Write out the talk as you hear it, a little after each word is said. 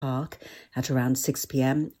at around 6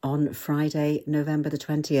 p.m. on Friday, November the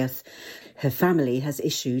 20th. Her family has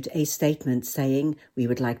issued a statement saying, "We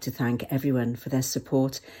would like to thank everyone for their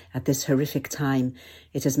support at this horrific time.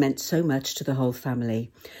 It has meant so much to the whole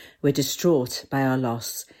family. We're distraught by our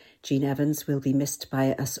loss. Jean Evans will be missed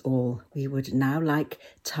by us all. We would now like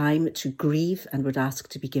time to grieve and would ask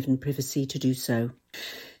to be given privacy to do so."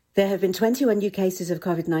 There have been 21 new cases of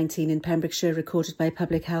COVID-19 in Pembrokeshire recorded by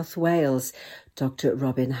Public Health Wales. Dr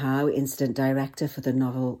Robin Howe, Incident Director for the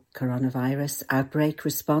novel coronavirus outbreak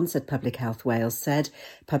response at Public Health Wales, said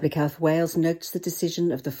Public Health Wales notes the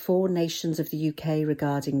decision of the 4 nations of the UK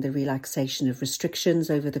regarding the relaxation of restrictions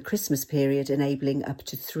over the Christmas period, enabling up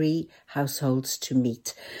to 3 households to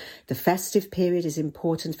meet. The festive period is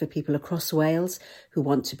important for people across Wales who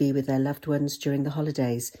want to be with their loved ones during the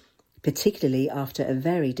holidays, particularly after a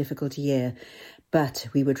very difficult year. But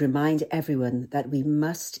we would remind everyone that we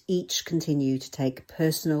must each continue to take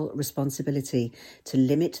personal responsibility to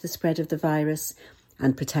limit the spread of the virus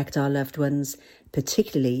and protect our loved ones,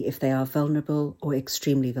 particularly if they are vulnerable or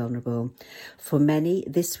extremely vulnerable. For many,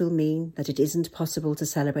 this will mean that it isn't possible to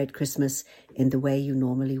celebrate Christmas in the way you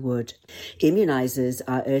normally would. Immunisers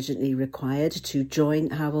are urgently required to join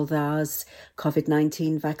Hywel Dda's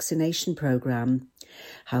COVID-19 vaccination programme.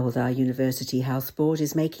 Hywel Dda University Health Board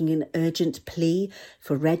is making an urgent plea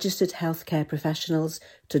for registered healthcare professionals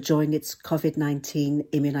to join its COVID-19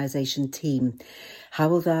 immunisation team.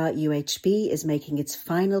 Hywel Dda UHB is making its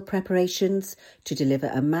final preparations to deliver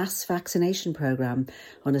a mass vaccination programme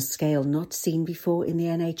on a scale not seen before in the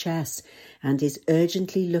NHS and is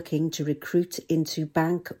urgently looking to recruit into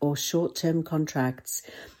bank or short-term contracts.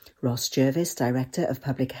 Ross Jervis, Director of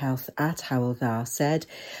Public Health at Hywel Dda, said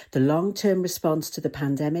the long-term response to the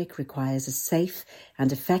pandemic requires a safe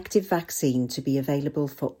and effective vaccine to be available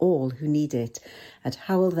for all who need it. At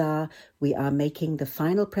Hywel Dda, we are making the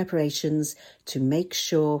final preparations to make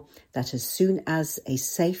sure that as soon as a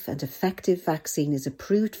safe and effective vaccine is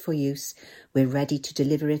approved for use, we're ready to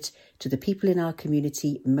deliver it to the people in our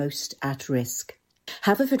community most at risk.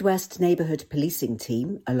 Haverfordwest Neighbourhood Policing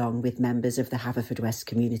Team, along with members of the Haverfordwest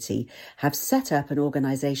community, have set up an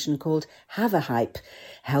organisation called Haverhype,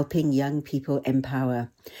 helping young people empower,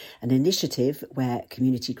 an initiative where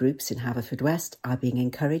community groups in Haverfordwest are being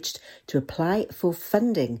encouraged to apply for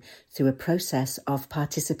funding through a process of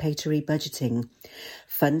participatory budgeting.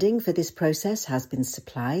 Funding for this process has been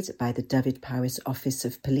supplied by the Dyfed-Powys Office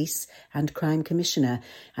of Police and Crime Commissioner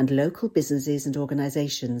and local businesses and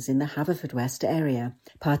organisations in the Haverfordwest area.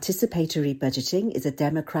 Participatory budgeting is a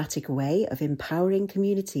democratic way of empowering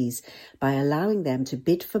communities by allowing them to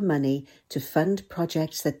bid for money to fund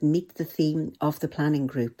projects that meet the theme of the planning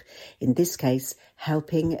group, in this case,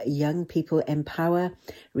 helping young people empower,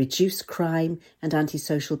 reduce crime and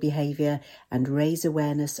antisocial behaviour and raise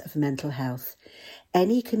awareness of mental health.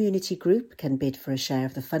 Any community group can bid for a share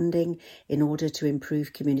of the funding in order to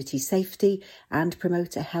improve community safety and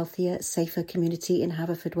promote a healthier, safer community in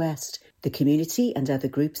Haverfordwest. The community and other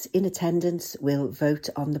groups in attendance will vote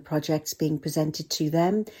on the projects being presented to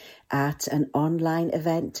them at an online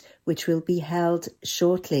event which will be held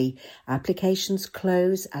shortly. Applications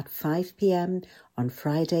close at 5 p.m. on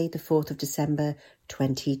Friday, the 4th of December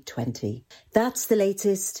 2020. That's the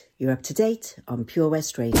latest. You're up to date on Pure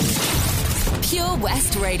West Radio. Pure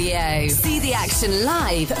West Radio. See the action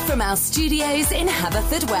live from our studios in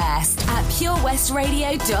Haverfordwest at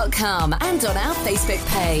purewestradio.com and on our Facebook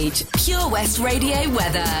page, Pure West Radio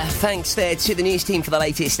Weather. Thanks there to the news team for the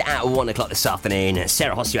latest at 1 o'clock this afternoon.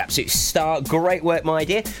 Sarah Hoss, you absolute star. Great work, my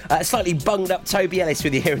dear. Slightly bunged up Toby Ellis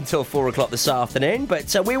with you here until 4 o'clock this afternoon,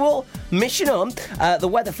 but we will mission on. The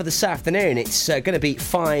weather for this afternoon, it's going to be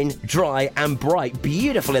fine, dry and bright.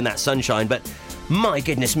 Beautiful in that sunshine, but my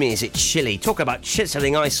goodness me, is it chilly. Talk about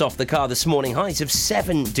chiselling ice off the car this morning. Highs of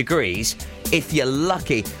 7 degrees if you're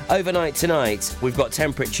lucky. Overnight tonight, we've got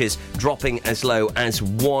temperatures dropping as low as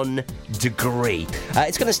 1 degree.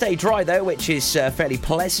 It's going to stay dry, though, which is fairly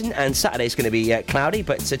pleasant. And Saturday's going to be cloudy,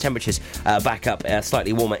 but temperatures back up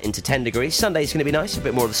slightly warmer into 10 degrees. Sunday's going to be nice, a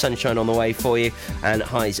bit more of the sunshine on the way for you. And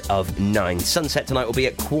highs of 9. Sunset tonight will be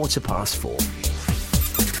at 4:15.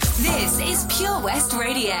 This is Pure West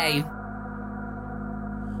Radio.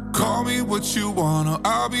 Call me what you wanna,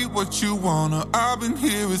 I'll be what you wanna. I've been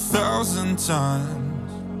here 1,000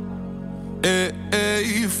 times.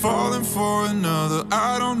 Hey, falling for another,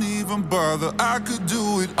 I don't even bother. I could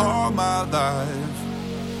do it all my life.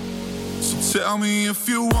 So tell me if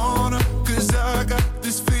you wanna, cause I got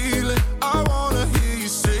this feeling. I wanna hear you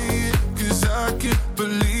say it, cause I can't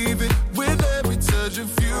believe it. With every touch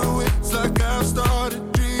of you, it's like I've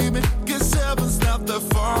started dreaming. Guess heaven's not that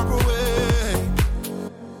far away.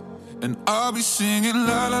 And I'll be singing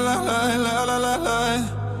la la la la la la la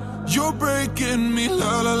la. You're breaking me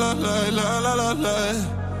la la la la la la la la.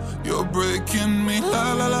 You're breaking me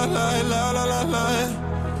la la la la la la la la.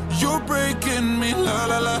 You're breaking me la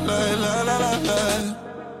la la la la la la la.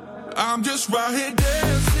 I'm just right here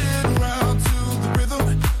dancing around to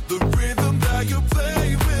the rhythm that you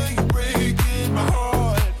play when you're breaking my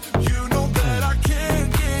heart. You know that I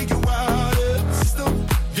can't get you out of the system.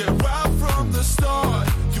 Yeah, right from the start,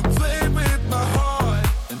 you play with my heart,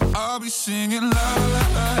 and I'll be singing la la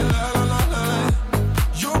la la la la la.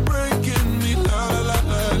 You're breaking me la la la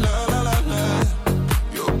la la la la la.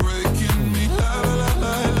 You're breaking me la la la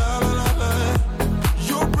la la la la la.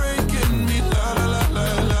 You're breaking me la la la la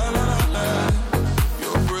la la la la.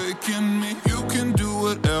 You're breaking me. You can do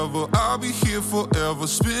whatever. I'll be here forever,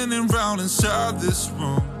 spinning round inside this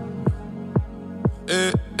room.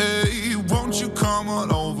 Hey, hey, won't you come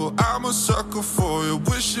on over? I'm a sucker for you,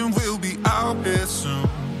 wishing we'll be out here soon.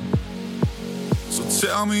 So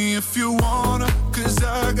tell me if you wanna, cause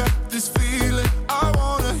I got this feeling. I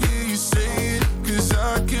wanna hear you say it, cause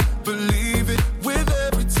I can't believe it. With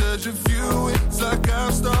every touch of you, it's like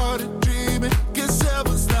I've started dreaming. Guess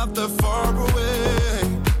heaven's not that far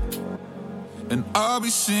away. And I'll be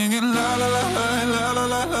singing la la la la la la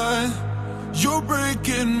la la. You're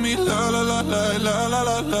breaking me la la la la la la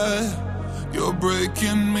la la. You're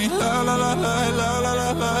breaking me la la la la la la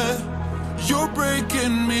la la. You're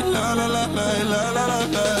breaking me la la la la la la la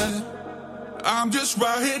la. I'm just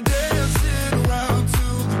right here dancing around to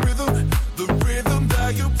the rhythm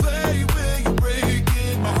that you play when you're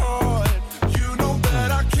breaking my heart. You know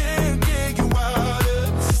that I can't get you out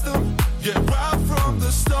of the system. Yeah, right from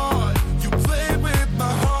the start, you play with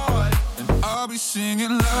my heart, and I'll be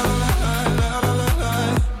singing la la la la la la la.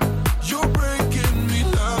 You're breaking me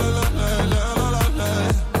la la la la la la la.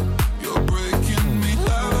 You're breaking me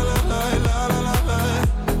la la la la la la la la.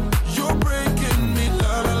 You're breaking me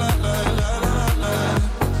la la la la la la la la.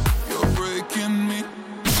 You're breaking me.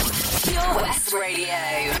 Pure West Radio.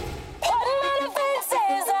 Putting my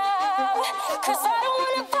defenses up, 'cause I don't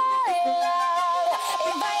wanna fall in love.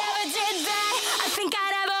 If I ever did that, I think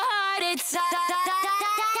I'd have a heart attack.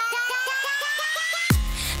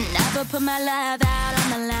 Never put my love out on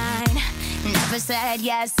the line. Never said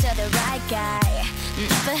yes to the right guy.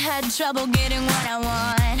 Never had trouble getting what I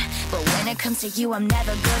want. But when it comes to you, I'm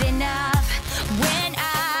never good enough. When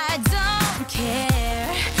I don't care,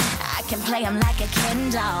 I can play him like a Ken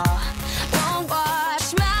doll. Won't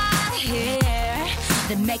wash my hair,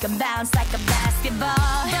 then make him bounce like a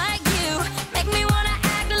basketball. But you make me wanna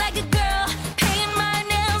act like a girl, paint my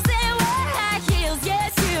nails and wear high heels.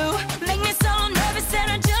 Yes, you make me so nervous that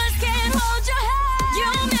I just can't hold your hand. You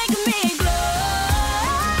make me glow,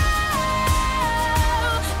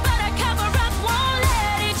 but I cover up, won't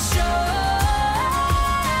let it show.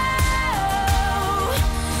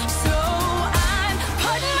 So I'm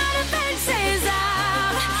putting my defenses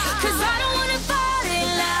up, 'cause I don't wanna fall in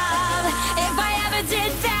love. If I ever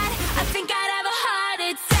did that, I think I'd have a heart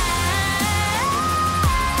attack.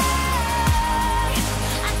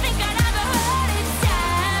 I think I'd have a heart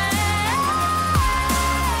attack.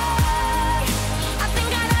 I think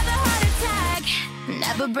I'd have a heart attack.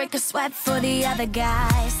 Never break a sweat for the other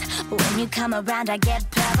guys. When you come around, I get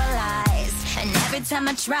paralyzed. And every time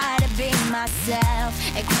I try to be myself,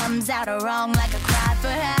 it comes out wrong like a cry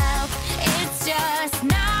for help. It's just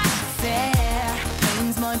not fair.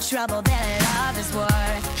 Pain's more trouble than love is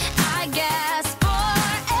worth. I guess for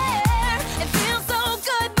air, it feels so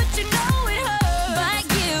good, but you know it hurts. But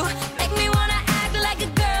you make me wanna act like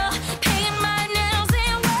a girl, paint my nails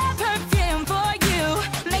and wear perfume for you.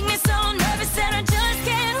 Make me so nervous that I just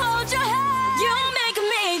can't hold your hand. You make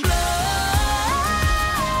me glow,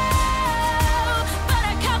 but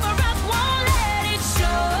I cover up, won't let it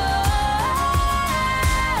show.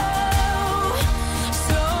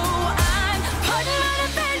 So I'm putting my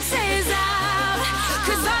defenses up,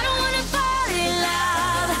 'cause I don't wanna fall in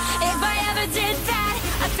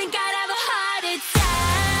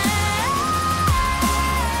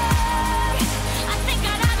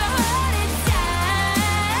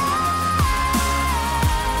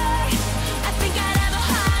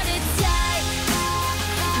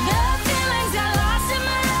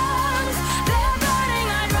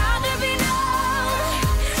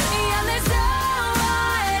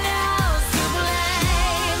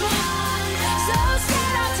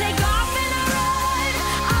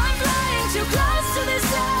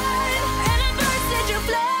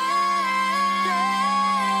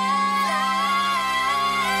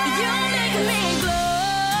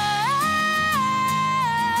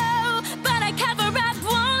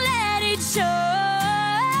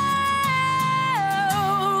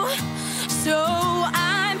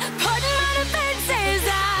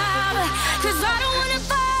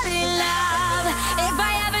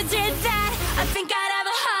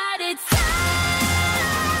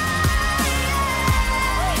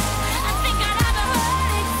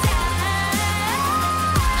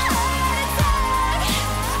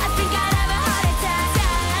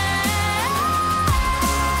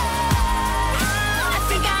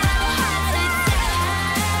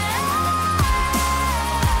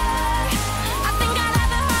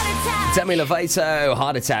Demi Lovato,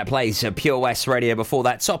 Heart Attack plays at Pure West Radio. Before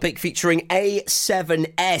that, Topic featuring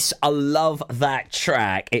A7S. I love that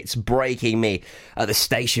track. It's breaking me at the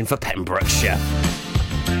station for Pembrokeshire.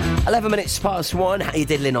 11 minutes past 1. How you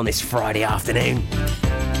diddling on this Friday afternoon?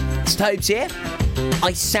 It's Tobes here.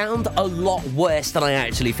 I sound a lot worse than I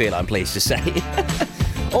actually feel, I'm pleased to say.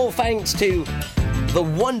 All thanks to the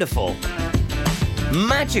wonderful,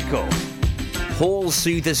 magical Hall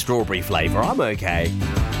Soother strawberry flavour. I'm okay.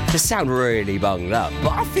 Just sound really bunged up,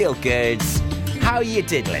 but I feel good. How are you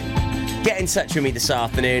diddling? Get in touch with me this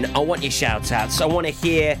afternoon. I want your shout-outs. I want to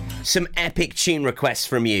hear some epic tune requests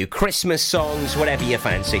from you. Christmas songs, whatever you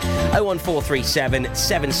fancy. 01437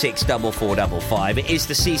 764455. It is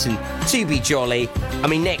the season to be jolly. I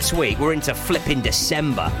mean, next week, we're into flipping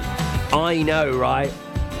December. I know, right?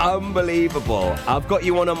 Unbelievable. I've got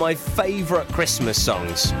you one of my favourite Christmas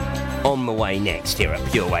songs on the way next here at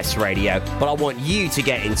Pure West Radio. But I want you to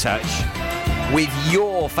get in touch with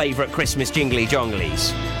your favourite Christmas jingly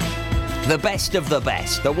jonglies. The best of the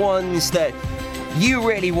best. The ones that you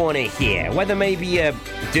really want to hear. Whether maybe you're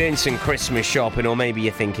doing some Christmas shopping or maybe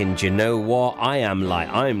you're thinking, do you know what?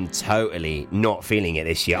 I'm totally not feeling it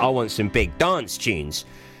this year. I want some big dance tunes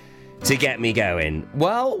to get me going.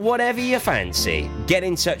 Well, whatever you fancy, get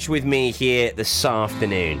in touch with me here this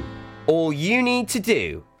afternoon. All you need to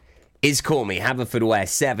do is call me, Haverfordwest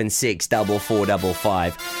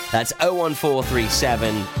 764455. That's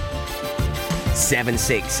 01437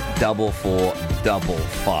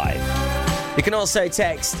 764455. You can also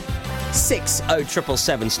text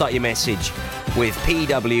 60777. Start your message with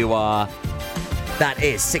PWR. That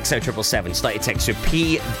is 60777. Start your text with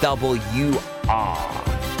PWR.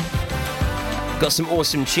 Got some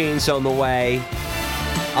awesome tunes on the way.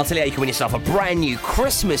 I'll tell you how you can win yourself a brand new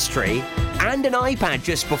Christmas tree and an iPad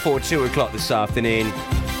just before 2 o'clock this afternoon,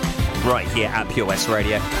 right here at Pure West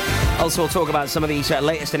Radio. Also, we'll talk about some of these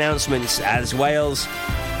latest announcements as Wales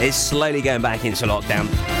is slowly going back into lockdown.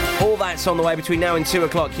 All that's on the way between now and 2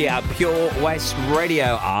 o'clock here at Pure West Radio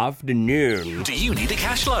afternoon. Do you need a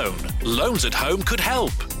cash loan? Loans at Home could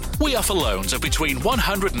help. We offer loans of between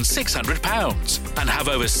 £100 and £600 and have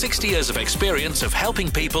over 60 years of experience of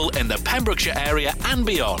helping people in the Pembrokeshire area and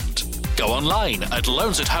beyond. Go online at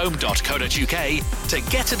loansathome.co.uk to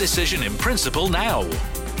get a decision in principle now.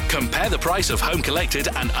 Compare the price of home collected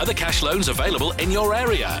and other cash loans available in your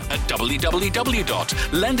area at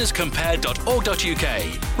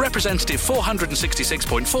www.lenderscompare.org.uk. Representative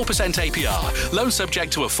 466.4% APR. Loan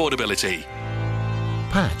subject to affordability.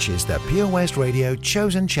 Patch is the Pure West Radio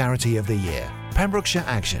chosen charity of the year. Pembrokeshire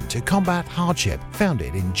Action to Combat Hardship,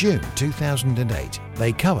 founded in June 2008.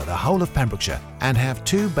 They cover the whole of Pembrokeshire and have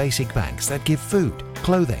 2 basic banks that give food,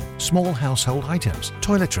 clothing, small household items,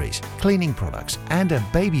 toiletries, cleaning products, and a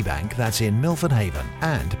baby bank that's in Milford Haven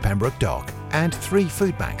and Pembroke Dock, and 3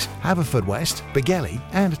 food banks, Haverfordwest, Begelly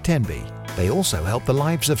and Tenby. They also help the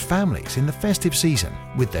lives of families in the festive season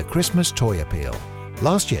with their Christmas toy appeal.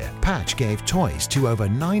 Last year, Patch gave toys to over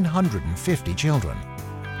 950 children.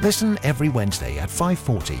 Listen every Wednesday at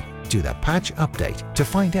 5:40 to the Patch Update to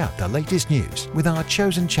find out the latest news with our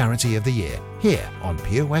chosen charity of the year here on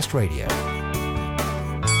Pure West Radio.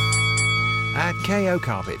 At KO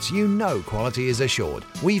Carpets, you know quality is assured.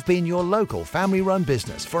 We've been your local family-run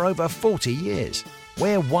business for over 40 years.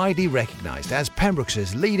 We're widely recognised as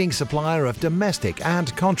Pembrokeshire's leading supplier of domestic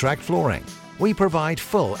and contract flooring. We provide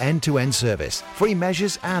full end-to-end service, free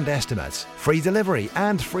measures and estimates, free delivery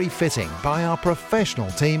and free fitting by our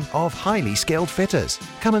professional team of highly skilled fitters.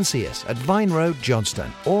 Come and see us at Vine Road,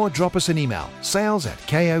 Johnston, or drop us an email,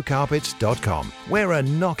 sales@kocarpets.com. We're a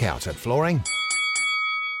knockout at flooring.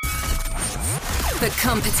 For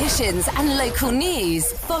competitions and local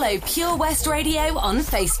news, follow Pure West Radio on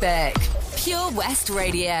Facebook. Pure West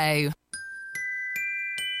Radio.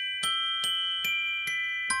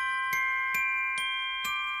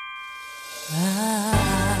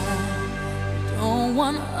 I don't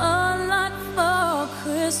want a lot for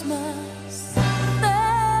Christmas.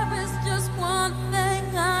 There is just one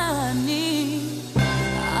thing I need.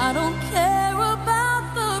 I don't care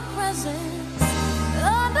about the presents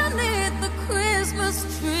underneath the Christmas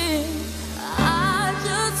tree. I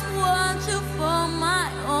just want you for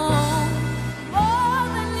my own, more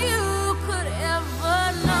than you could ever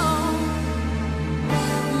know.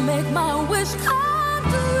 Make my wish come true.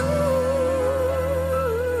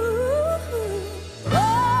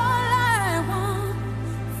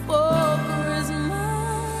 For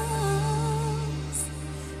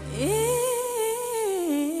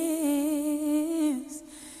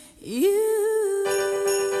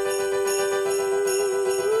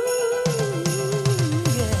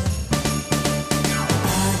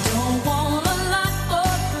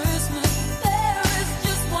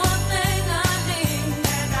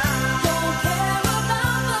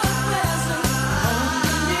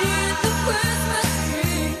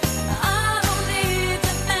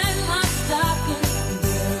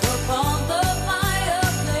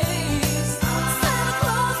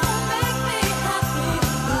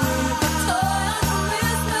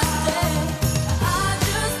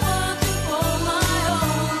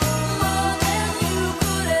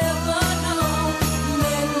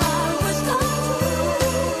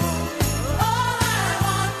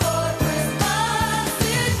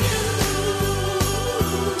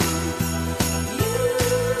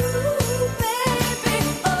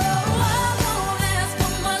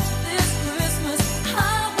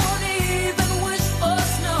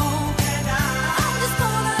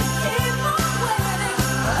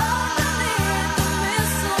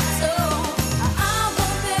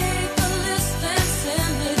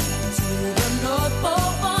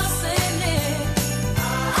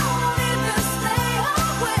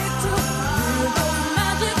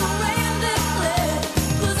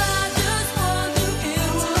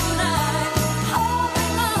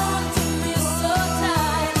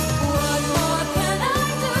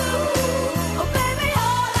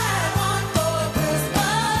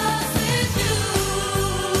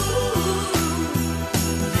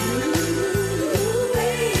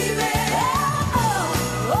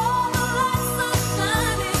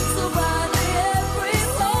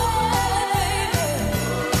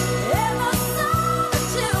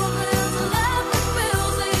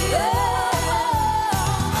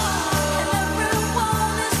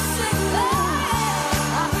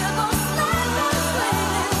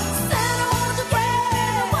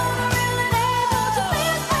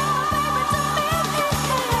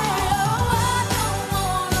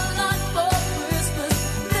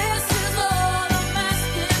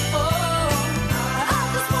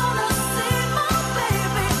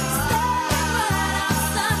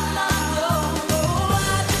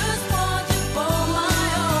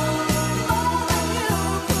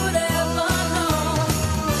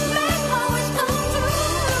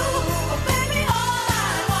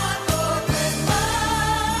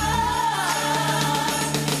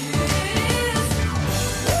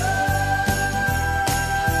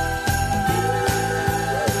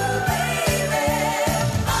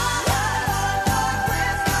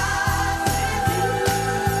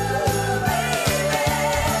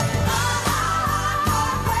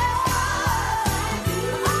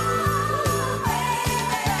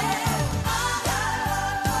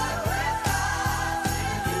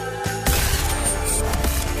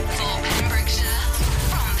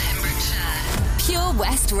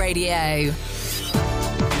West Radio.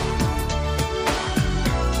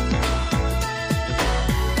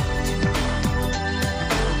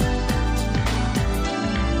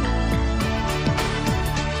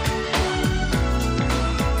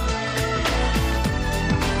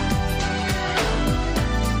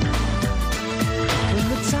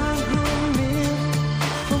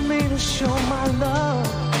 Show my love,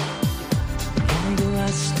 longer I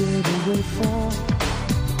stayed away for,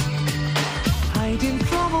 hiding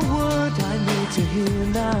from a word I need to hear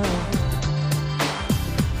now.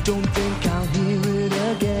 Don't think I'll hear it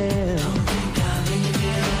again.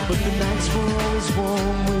 But the nights were always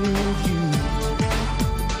warm with you,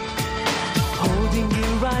 holding you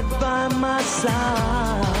right by my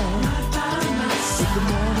side. But the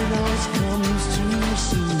morning always comes too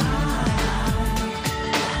soon.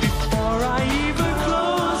 Before I even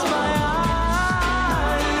close my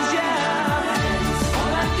eyes, yeah.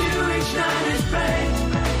 All I do each night is pray.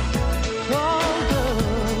 Oh, girl.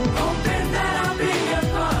 Hoping that I'll be a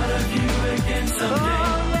part of you again someday.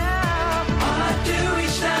 Oh, yeah. All I do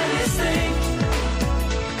each night is think.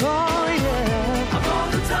 Oh, yeah. Of all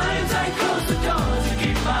the times I close the door to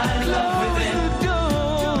keep my love within.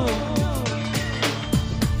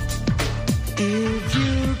 If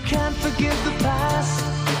you can't forgive the past,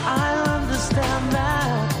 I understand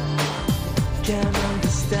that. Can't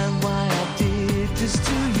understand why I did this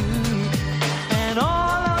to you. And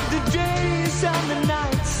all of the days and the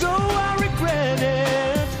nights, so I regret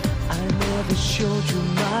it. I never showed you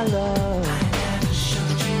my love. I never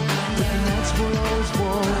showed you my love. But the nights were always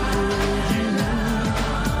warm with you,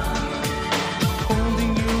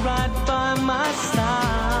 holding you right by my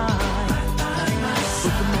side.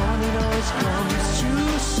 But the morning always comes too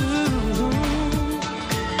soon.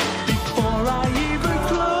 Before I even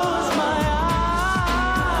close my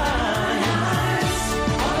eyes,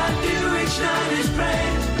 all I do each night is pray.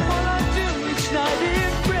 All I do each night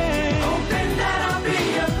is pray. Hoping that I'll be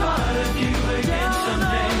a part of you again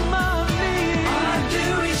someday. All I do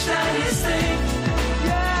each night is think,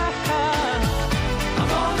 yeah, of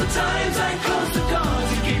all the times I close the door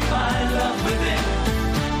to keep my love within.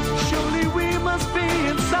 Surely we must be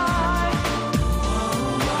inside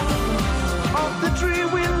of the dream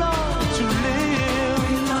we long to live.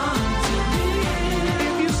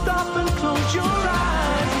 If you stop and close your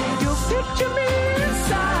eyes, you'll picture me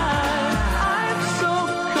inside. I'm so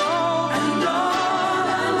cold and all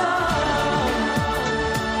alone.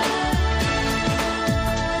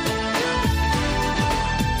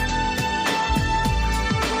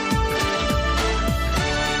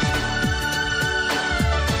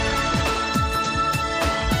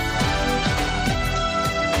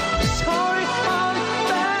 Sorry, sorry,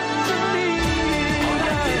 back to me. All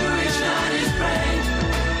I do each night is pray,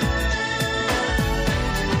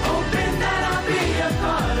 hoping that I'll be a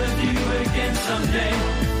part of you again someday.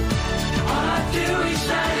 All I do each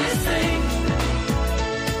night is think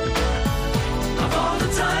of all the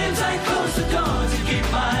times I close the door to keep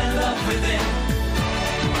my love within.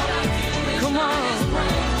 Come on,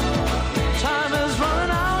 time is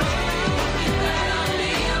running out.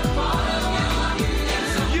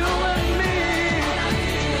 You and me, harmony. You and me,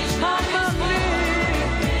 harmony.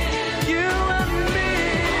 You and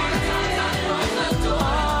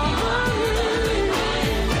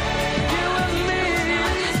me,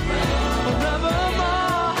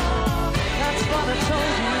 forevermore. That's what I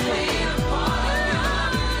told you.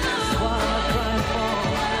 That's what I'm crying for.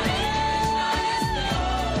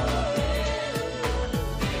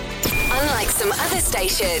 Unlike some other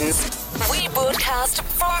stations, we broadcast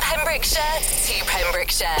from Pembrokeshire to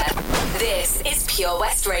Pembrokeshire. This is Pure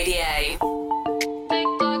West Radio.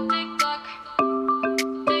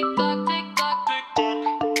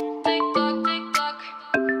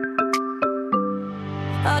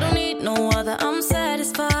 I don't need no other, I'm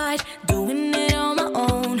satisfied doing it on my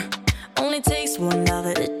own. Only takes one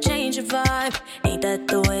lover to change your vibe. Ain't that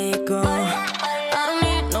the way it goes? I don't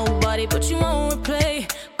need nobody, but you won't replay.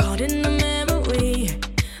 Caught in the memory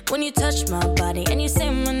when you touch my body and you say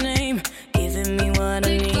my name, giving me what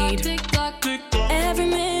I need. Every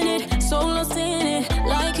minute, so long.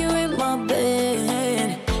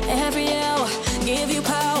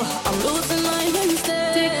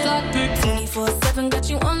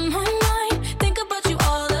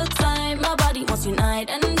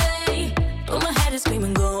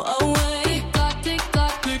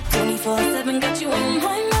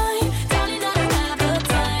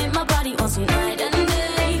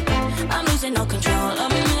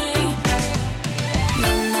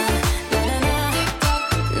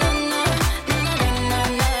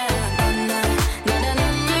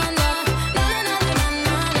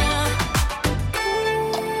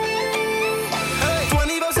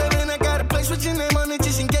 on it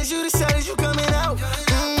just in case you decided you coming out.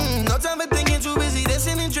 No time for thinking, too busy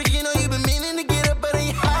dancing and drinking. Know you been meaning to get up out of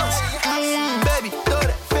your house. Baby, throw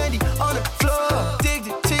that Fendi on the floor.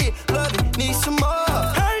 Addicted to you, love it, need some more.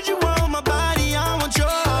 Heard you want my body, I want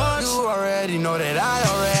yours. You already know that I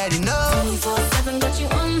already know. 24/7 got you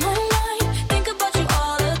on my mind. Think about you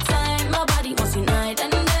all the time. My body wants you night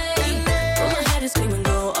and day. But my head is screaming,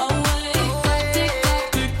 go away.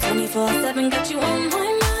 24/7 got you on my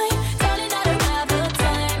mind. Darling, I don't have the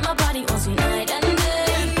time. My body wants you night and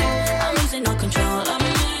day. I'm losing all control of me.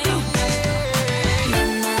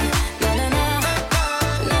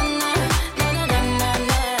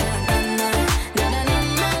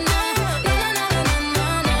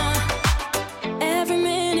 Every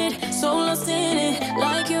minute, so lost in it,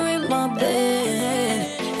 like you're in my bed.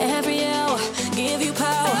 Every hour, give you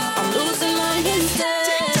power. I'm losing my instead.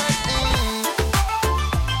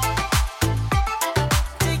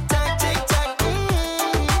 Tick-tock, tick-tock,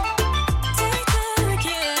 Tick-tock,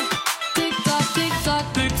 yeah. Tick-tock, tick-tock,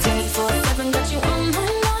 tick-tock. 24/7 got you on my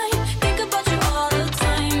mind. Think about you all the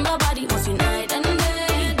time. My body wants you night and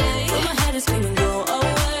day. But my head is screaming, go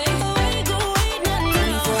away. Go away, now.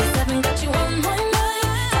 24/7 got you on my mind.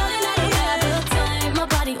 Darling, I don't have the time. My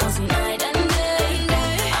body wants you night and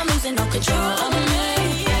day. I'm losing all control of me.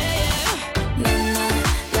 Na, na,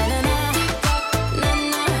 na, na, na. Na, na, na,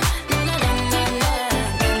 na, na, na, na.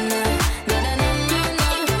 Na, na, na, na, na, na.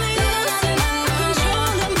 Losing all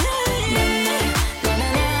control of me. Na, na, na,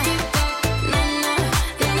 na,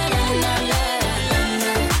 na, na, na, na,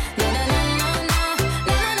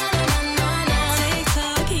 na, na.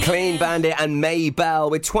 Clean Bandit and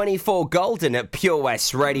Maybell with 24 Golden at Pure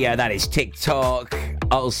West Radio. That is TikTok.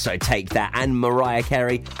 Also Take That and Mariah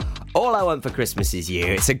Carey. All I Want for Christmas Is You.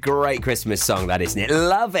 It's a great Christmas song, that, isn't it?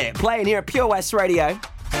 Love it. Playing here at Pure West Radio.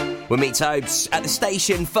 We'll meet Tobes at the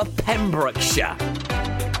station for Pembrokeshire.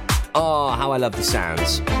 Oh, how I love the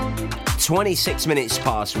sounds. 26 minutes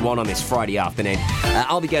past 1 on this Friday afternoon.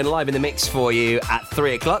 I'll be going live in the mix for you at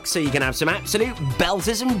 3 o'clock, so you can have some absolute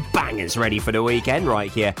belters and bangers ready for the weekend right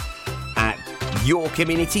here at your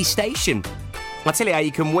community station. I'll tell you how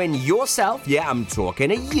you can win yourself, yeah, I'm talking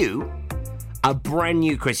to you, a brand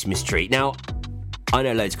new Christmas tree. Now, I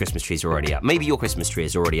know loads of Christmas trees are already up. Maybe your Christmas tree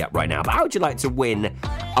is already up right now, but how would you like to win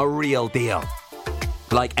a real deal?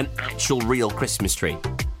 Like an actual real Christmas tree?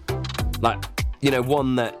 Like, you know,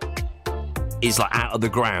 one that is like out of the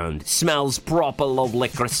ground, smells proper lovely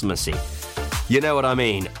Christmassy. You know what I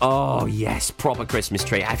mean? Oh yes, proper Christmas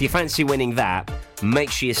tree. If you fancy winning that,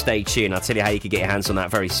 make sure you stay tuned. I'll tell you how you can get your hands on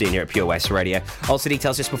that very soon here at Pure West Radio. Also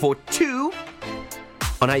details just before 2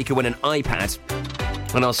 on how you can win an iPad.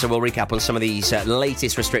 And also we'll recap on some of these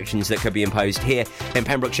latest restrictions that could be imposed here in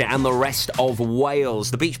Pembrokeshire and the rest of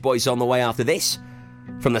Wales. The Beach Boys on the way after this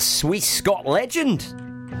from the Swiss Scot legend.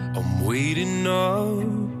 I'm waiting up,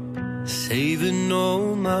 saving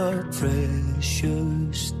all my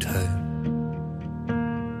precious time,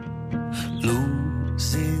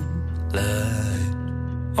 losing light.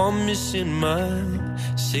 I'm missing my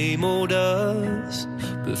same old us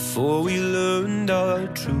before we learned our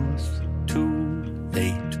truth too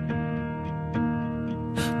late.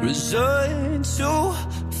 Resigned to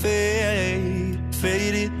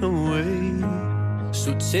fading away.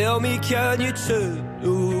 So tell me, can you turn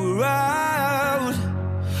around?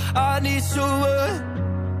 I need someone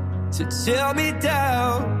to tear me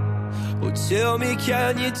down. Or tell me,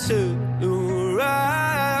 can you turn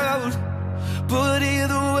around? But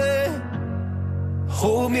either way,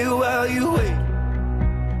 hold me while you wait.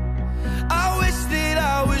 I wish that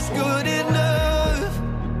I was good enough.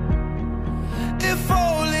 If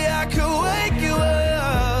only I could wake you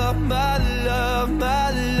up. My love,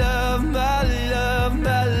 my love, my love,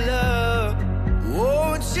 my love.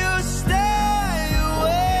 Won't you stay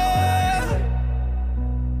away?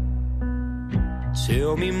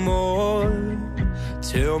 Tell me more.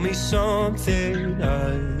 Tell me something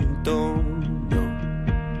I don't know.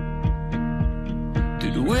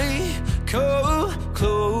 Did we come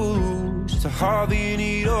close to having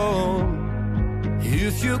it all?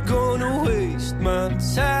 If you're gonna waste my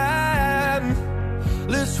time,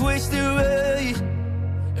 let's waste it right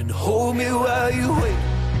and hold me while you wait.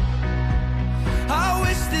 I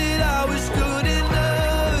wish that I was good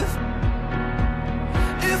enough.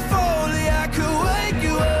 If only I could wake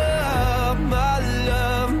you up. My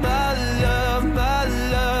love, my love, my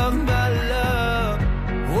love, my love.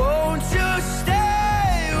 Won't you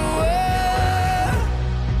stay away?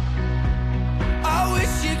 I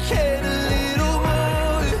wish you cared a little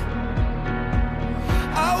more.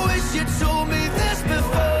 I wish you told me this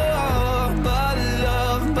before. My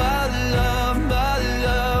love, my love, my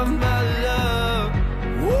love, my love.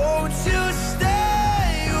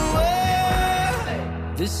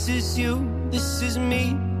 This is you, this is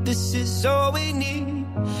me, this is all we need.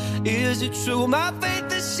 Is it true? My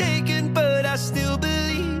faith is shaken, but I still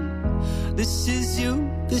believe. This is you,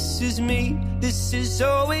 this is me, this is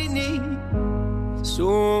all we need. So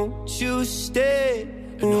won't you stay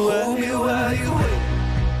and hold me while you wait?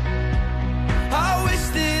 I wish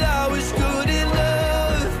that I was good in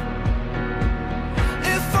love.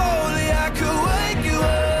 If only I could wake you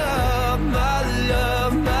up, my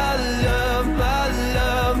love, my love, my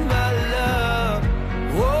love, my love.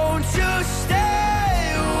 Won't you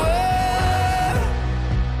stay away?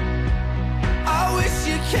 I wish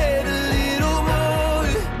you cared a little more.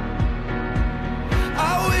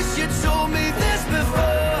 I wish you told me this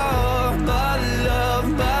before, my love,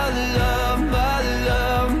 my love, my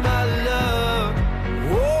love, my love.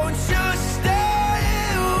 Won't you stay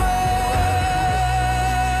away?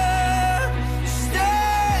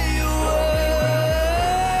 Stay away.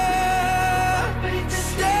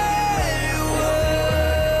 Stay away.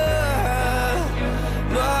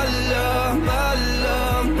 My love, my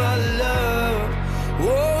love, my love.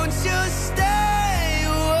 Won't you stay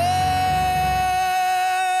away?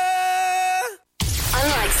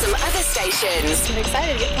 Unlike some other stations, I'm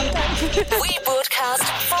excited to get pumped up. we broadcast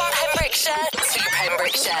from Pembrokeshire to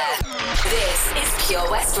Pembrokeshire. This is Pure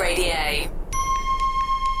West Radio.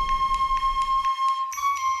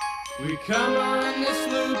 We come on this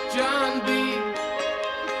loop, John B.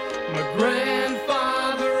 My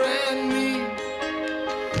grandfather and me.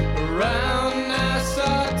 Around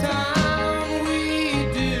Nassau town we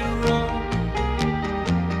did roam,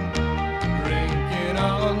 drinking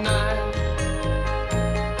all night.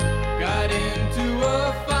 Got into a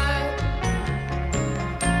fight.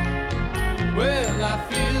 Well, I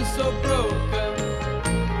feel so broke up,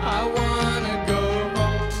 I wanna go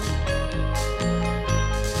home.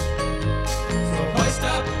 So hoist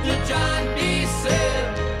up the John B. sail,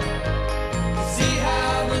 see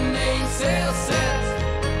how the mainsail sets.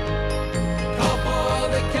 Call for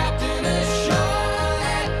the captain ashore,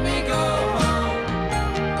 let me go home.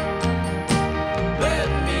 Let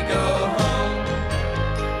me go home.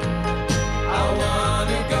 I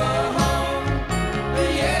wanna go home.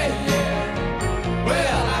 Yeah, yeah.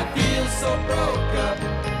 Well, I feel so broke up,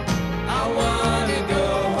 I wanna go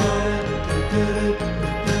home.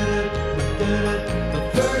 The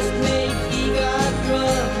first mate, he got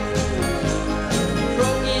drunk,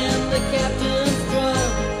 broke in the captain's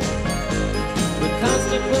drum. The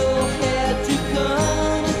constable had to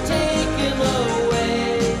come and take him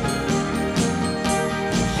away.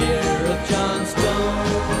 Sheriff John Stone,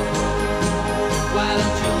 why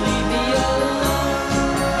don't you leave me alone?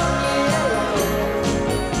 Yeah.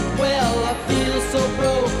 Well, I feel so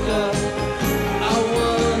broke up, I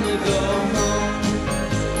wanna go home.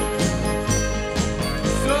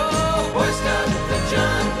 So hoist up the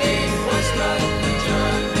John B, hoist up the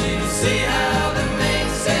John B. See how the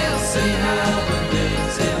mainsail, see how the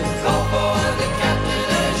mainsail. Call for the captain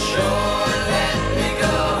ashore, let me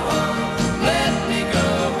go home, let me go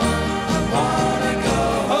home. I wanna go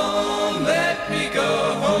home, let me go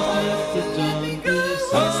home.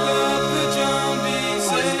 Hoist up the John B,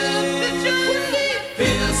 hoist up the John B.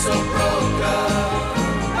 Feel so broke up,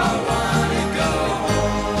 I wanna go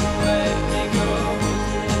home, let me go home.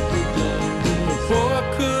 The poor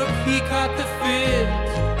cook, he caught the fit,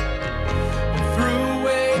 threw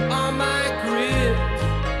away all my grit,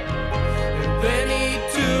 and then he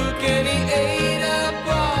took and he ate up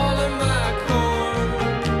all of my corn.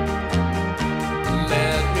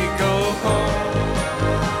 Let me go home.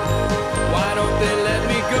 Why don't they let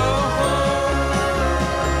me go home?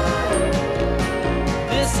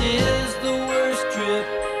 This is the worst trip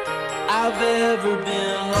I've ever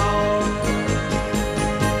been on.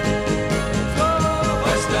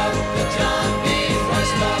 Hoist up the John B,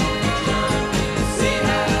 hoist up the John B. See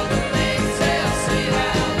how the mainsail, see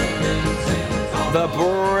how the mainsail. The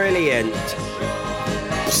brilliant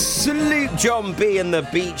Salute John B and the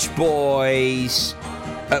Beach Boys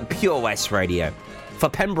at Pure West Radio. For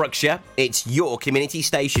Pembrokeshire, it's your community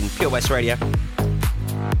station, Pure West Radio.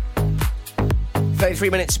 33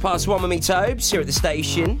 minutes past 1 with me, Tobes, here at the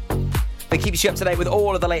station. That keeps you up to date with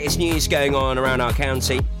all of the latest news going on around our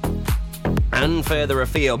county and further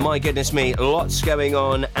afield. My goodness me, lots going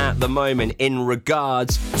on at the moment in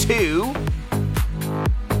regards to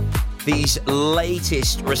these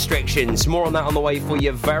latest restrictions. More on that on the way for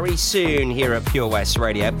you very soon here at Pure West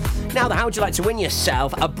Radio. Now, how would you like to win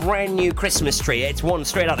yourself a brand new Christmas tree? It's one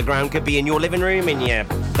straight out the ground. Could be in your living room, in your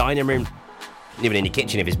dining room, even in your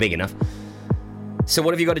kitchen if it's big enough. So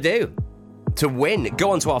what have you got to do? to win.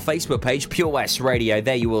 Go onto our Facebook page, Pure West Radio.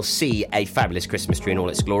 There you will see a fabulous Christmas tree in all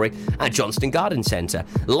its glory at Johnston Garden Centre.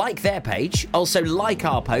 Like their page, also like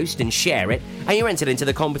our post and share it, and you're entered into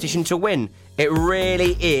the competition to win. It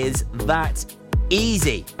really is that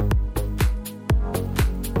easy.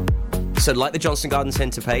 So like the Johnston Garden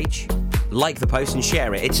Centre page, like the post and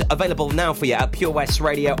share it. It's available now for you at Pure West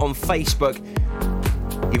Radio on Facebook.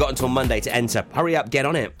 You've got until Monday to enter. Hurry up, get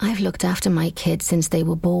on it. I've looked after my kids since they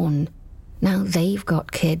were born. Now they've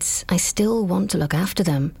got kids. I still want to look after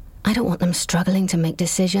them. I don't want them struggling to make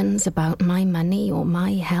decisions about my money or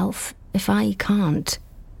my health if I can't.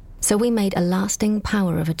 So we made a lasting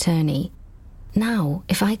power of attorney. Now,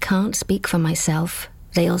 if I can't speak for myself,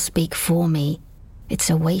 they'll speak for me. It's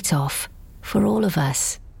a weight off for all of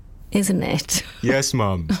us, isn't it? Yes,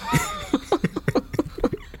 Mum.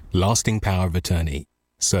 Lasting power of attorney.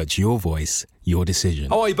 Search your voice, your decision.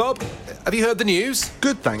 Oh, hi, Bob. Have you heard the news?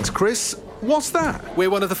 Good, thanks, Chris. What's that? We're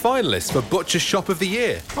one of the finalists for Butcher's Shop of the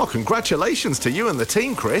Year. Oh, congratulations to you and the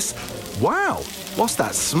team, Chris. Wow, what's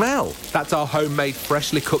that smell? That's our homemade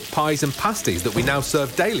freshly cooked pies and pasties that we now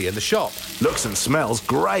serve daily in the shop. Looks and smells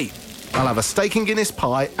great. I'll have a steak and Guinness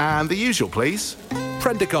pie and the usual, please.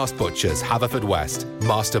 Prendergast Butchers, Haverfordwest.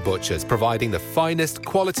 Master Butchers, providing the finest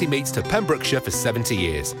quality meats to Pembrokeshire for 70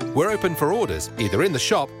 years. We're open for orders, either in the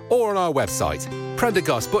shop or on our website,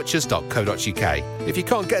 prendergastbutchers.co.uk. If you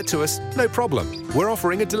can't get to us, no problem. We're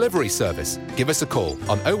offering a delivery service. Give us a call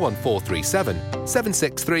on 01437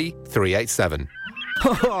 763 387.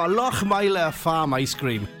 Oh, Lochmeyler Farm Ice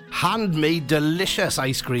Cream. Handmade delicious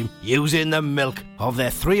ice cream using the milk of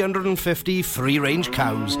their 350 free-range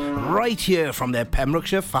cows right here from their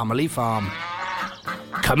Pembrokeshire family farm.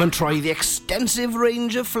 Come and try the extensive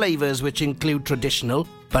range of flavours which include traditional,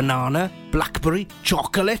 banana, blackberry,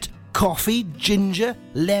 chocolate, coffee, ginger,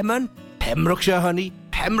 lemon, Pembrokeshire honey,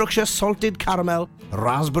 Pembrokeshire salted caramel,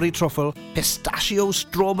 raspberry truffle, pistachio,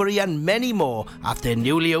 strawberry and many more at their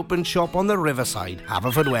newly opened shop on the Riverside,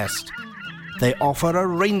 Haverfordwest. They offer a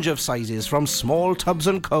range of sizes from small tubs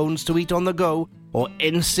and cones to eat on the go or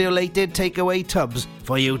insulated takeaway tubs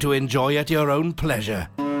for you to enjoy at your own pleasure.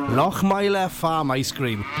 Lochmeyler Farm Ice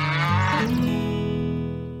Cream.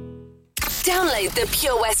 Download the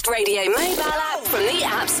Pure West Radio mobile app from the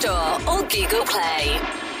App Store or Google Play.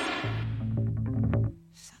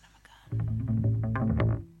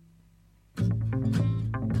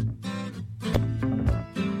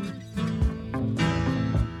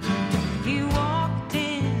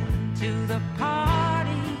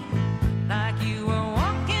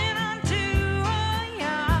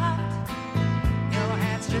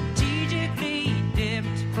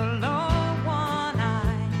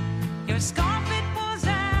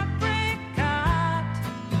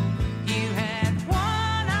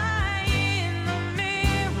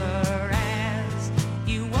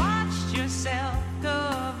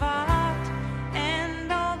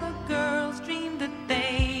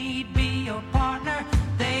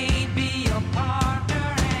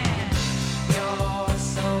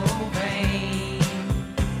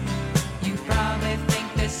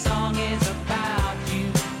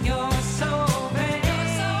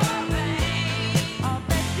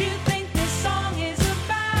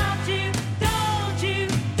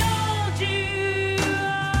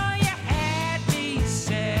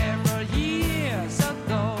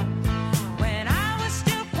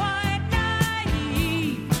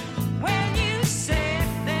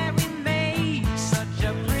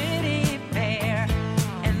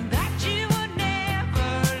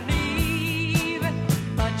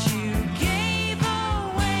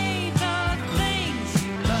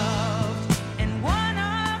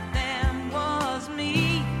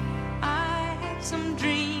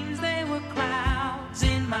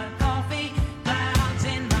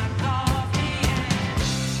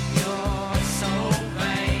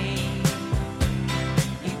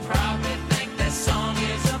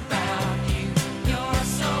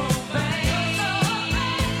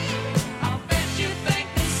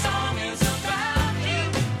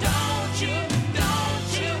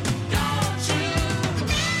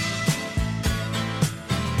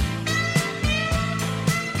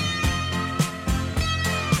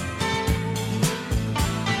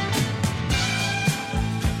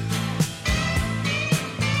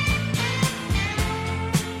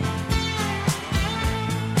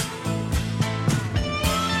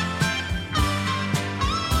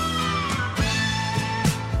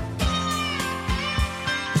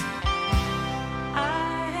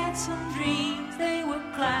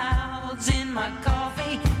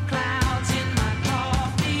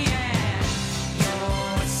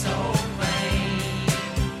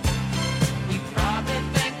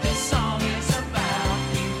 Song is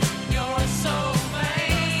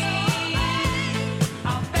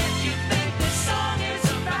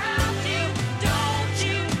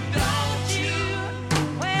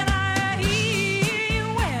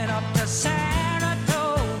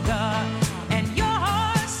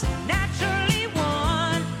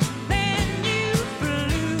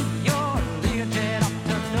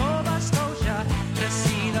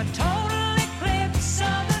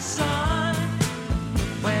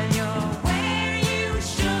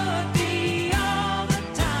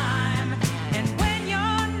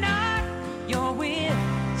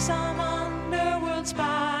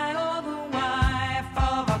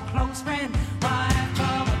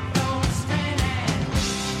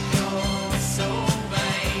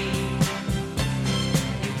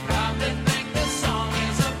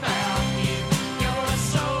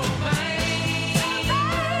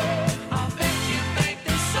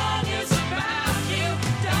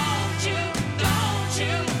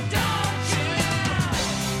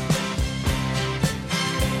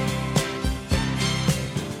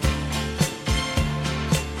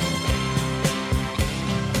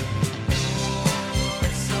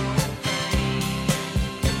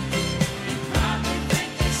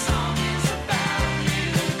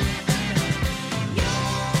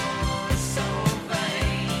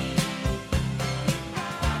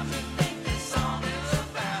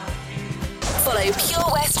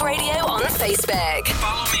Pure West Radio on Facebook.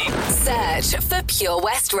 Follow me. Search for Pure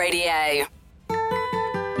West Radio.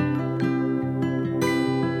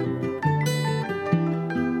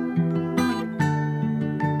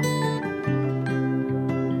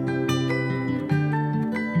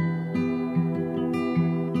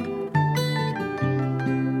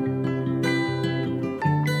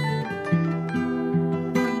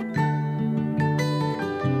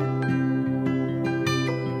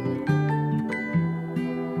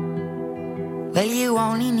 Well, you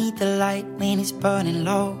only need the light when it's burning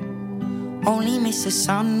low. Only miss the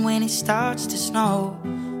sun when it starts to snow.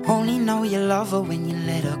 Only know you love her when you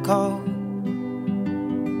let her go.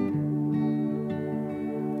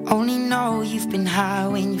 Only know you've been high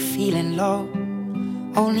when you're feeling low.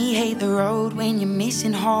 Only hate the road when you're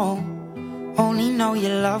missing home. Only know you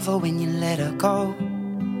love her when you let her go.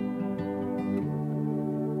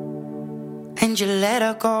 And you let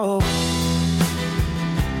her go.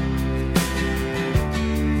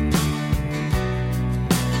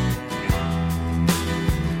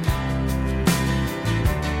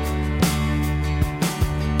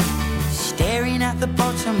 Staring at the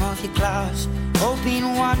bottom of your glass,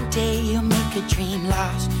 hoping one day you'll make a dream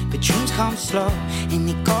last. But dreams come slow and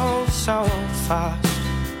they go so fast.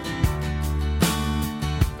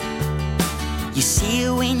 You see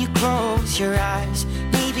it when you close your eyes.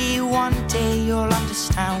 Maybe one day you'll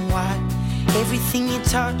understand why everything you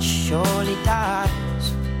touch surely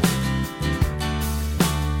dies.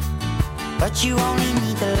 But you only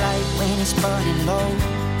need the light when it's burning low.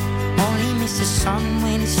 Only miss the sun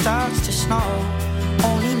when it starts to snow.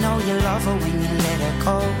 Only know you love her when you let her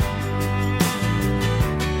go.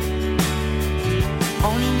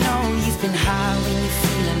 Only know you've been high when you're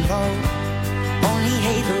feeling low. Only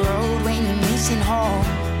hate the road when you're missing home.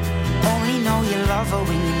 Only know you love her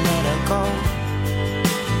when you let her go.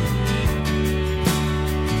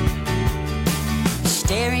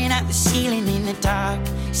 Staring at the ceiling in the dark.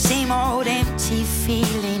 Same old empty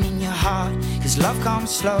feeling in your heart. 'Cause love comes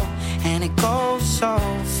slow and it goes so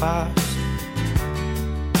fast.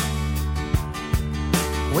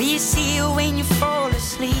 Well, you see it when you fall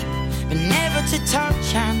asleep, but never to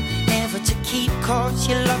touch and never to keep. 'Cause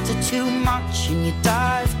you loved her too much and you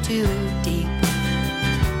dive too deep.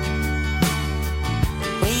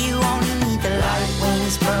 Well, you only need the light when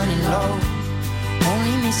it's burning low.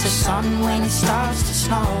 Only miss the sun when it starts to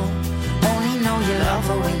snow. Only know you love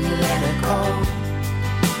her when you let her go.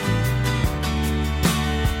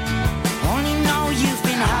 Only know you've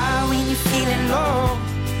been high when you're feeling low.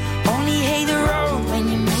 Only hate the road when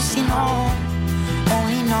you're missing home.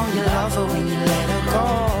 Only know you love her when you let her go.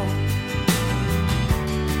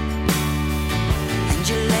 And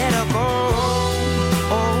you let her go.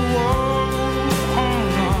 Oh, oh,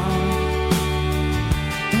 oh, oh.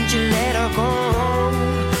 And you let her go.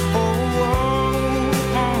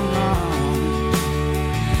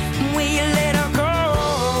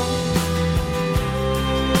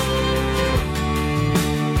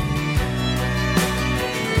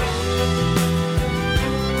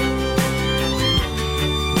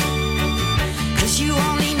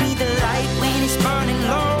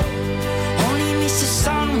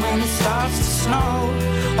 Starts to snow.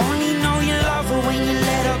 Only know you love her when you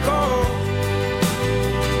let her go.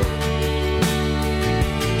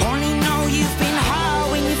 Only know you've been high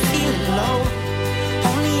when you're feeling low.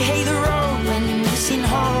 Only hate the road when you're missing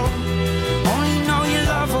home. Only know you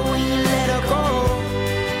love her when you let her go.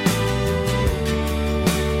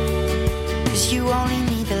 'Cause you only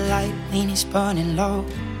need the light when it's burning low.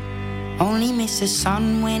 Only miss the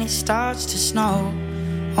sun when it starts to snow.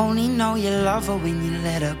 Only know you love her when you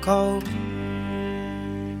let her go.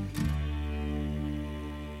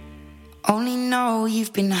 Only know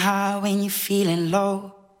you've been high when you're feeling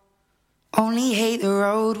low. Only hate the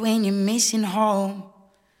road when you're missing home.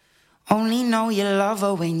 Only know you love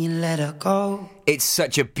her when you let her go. It's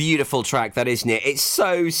such a beautiful track, that, isn't it? It's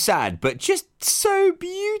so sad, but just so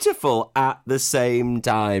beautiful at the same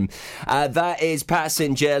time. That is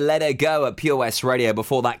Passenger, Let Her Go at Pure West Radio.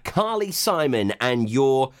 Before that, Carly Simon and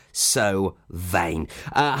You're So Vain.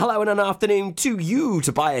 Hello and an afternoon to you,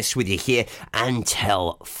 Tobias, with you here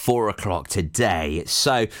until 4 o'clock today.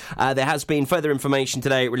 So there has been further information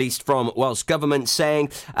today released from Welsh Government saying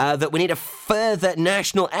that we need a further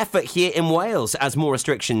national effort here in Wales as more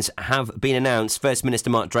restrictions have been announced. First Minister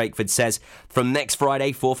Mark Drakeford says from next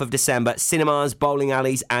Friday, 4th of December, cinemas, bowling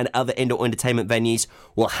alleys and other indoor entertainment venues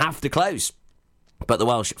will have to close. But the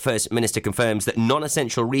Welsh First Minister confirms that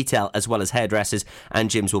non-essential retail as well as hairdressers and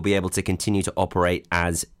gyms will be able to continue to operate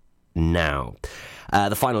as now.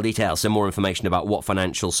 The final details and more information about what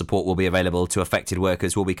financial support will be available to affected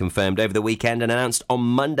workers will be confirmed over the weekend and announced on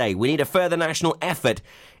Monday. We need a further national effort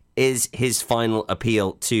is his final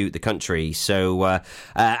appeal to the country. So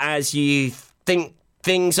as you think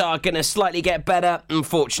things are going to slightly get better,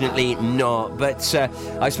 unfortunately not. But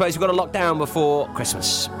I suppose we've got to lock down before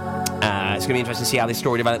Christmas. It's going to be interesting to see how this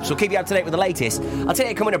story develops. We'll keep you up to date with the latest. I'll tell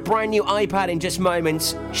you, coming a brand new iPad in just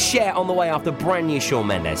moments. Share on the way after brand new Shawn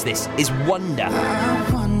Mendes. This is Wonder. I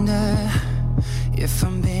wonder if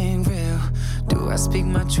I'm being real. Do I speak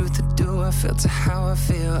my truth or do I filter how I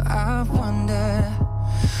feel? I wonder,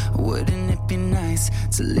 wouldn't it be nice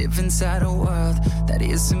to live inside a world that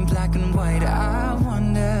isn't black and white? I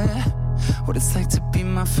wonder what it's like to be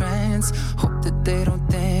my friends. Hope that they don't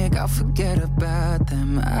think I'll forget about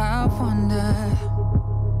them. I wonder,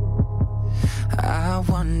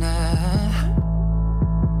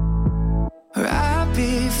 right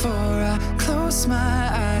before I close my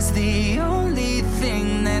eyes, the only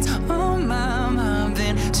thing that's on my mind,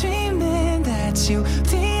 been dreaming that you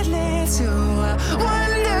feel it too. I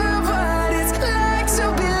wonder what it's like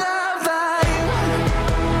to be loved by you.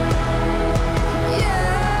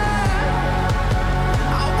 Yeah,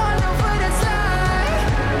 I wonder what it's like.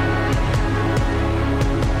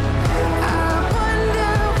 I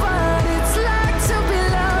wonder what it's like to be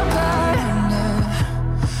loved by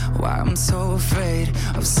you. Why I'm so afraid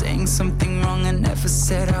of saying something wrong I never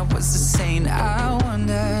said I was a saint. I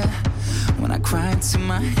wonder, when I cry into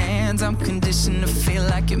my hands, I'm conditioned to feel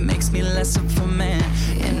like it makes me less of a man.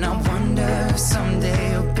 And I wonder if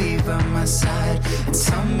someday you'll be by my side and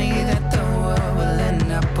tell me that the world will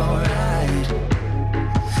end up alright.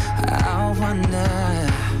 I wonder,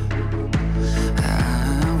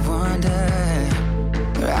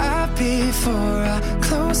 right before I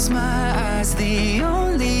close my eyes, the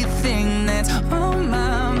only thing that's on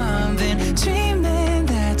my mind, been dreaming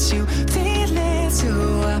that you feel it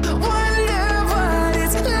too. I wonder what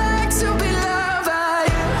it's like to be loved by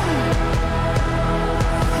you.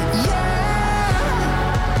 Yeah,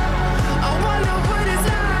 I wonder what it's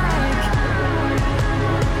like.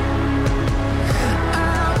 I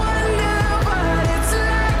wonder what it's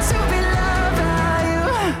like to be loved by you.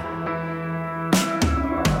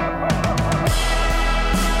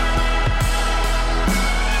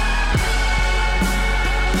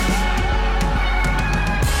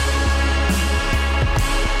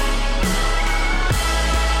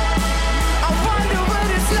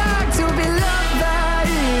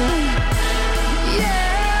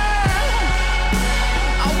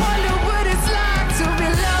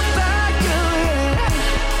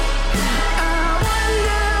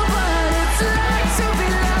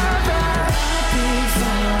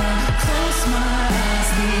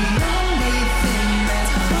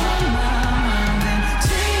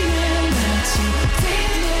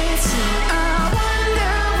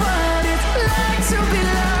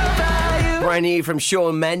 Brand new from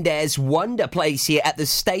Shawn Mendes, Wonder plays here at the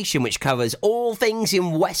station, which covers all things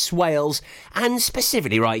in West Wales and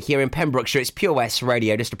specifically right here in Pembrokeshire. It's Pure West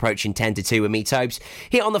Radio, just approaching 10 to 2 with me, Tobes,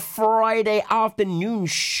 here on the Friday afternoon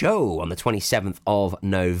show on the 27th of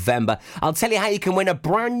November. I'll tell you how you can win a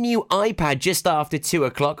brand new iPad just after 2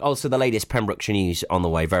 o'clock. Also, the latest Pembrokeshire news on the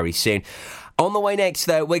way very soon. On the way next,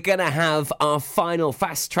 though, we're going to have our final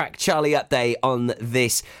Fast Track Charlie update on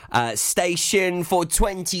this station for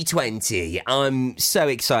 2020. I'm so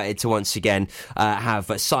excited to once again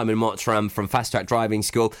have Simon Mottram from Fast Track Driving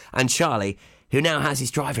School and Charlie, who now has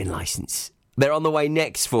his driving licence. They're on the way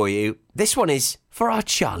next for you. This one is for our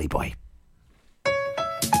Charlie boy.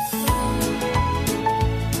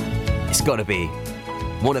 It's got to be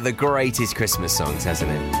one of the greatest Christmas songs,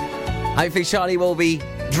 hasn't it? Hopefully Charlie will be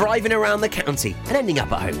driving around the county and ending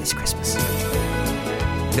up at home this Christmas.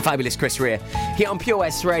 The fabulous Chris Rea here on Pure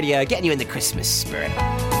West Radio, getting you in the Christmas spirit.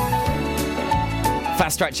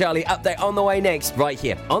 Fast Track Charlie update on the way next, right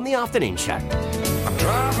here on the afternoon show. I'm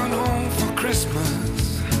driving home for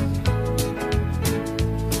Christmas.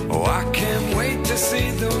 Oh, I can't wait to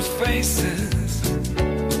see those faces.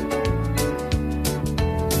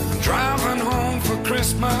 I'm driving home for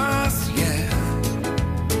Christmas, yeah.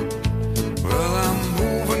 Well, I'm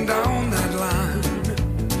moving down that line,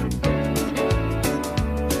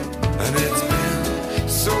 and it's been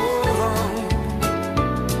so long,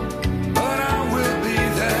 but I will be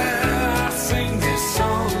there. I sing this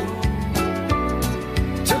song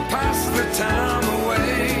to pass the time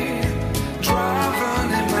away,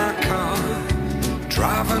 driving in my car,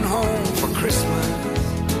 driving home for Christmas.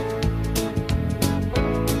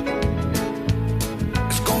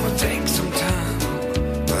 It's gonna take some time,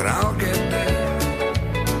 but I'll get there.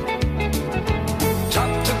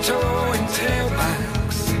 Top to toe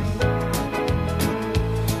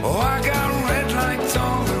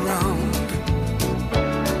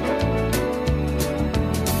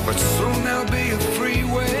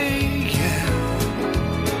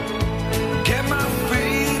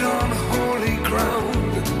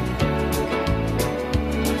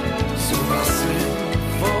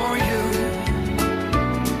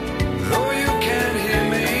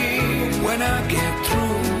when I get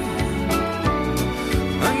through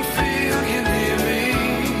and feel you near me.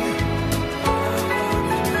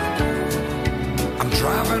 I'm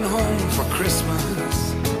driving home for Christmas.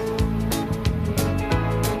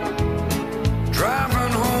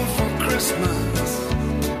 Driving home for Christmas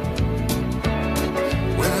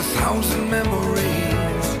with 1,000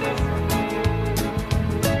 memories.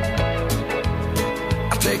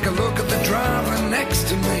 I take a look at the driver next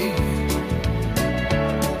to me.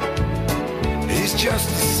 He's just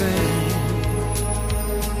the same.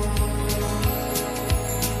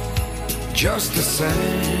 Just the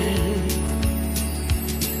same.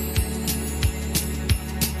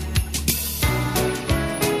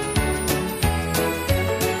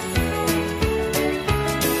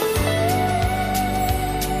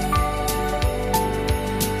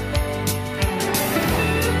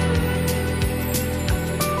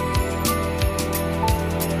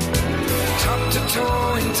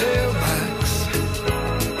 Towing tailbacks.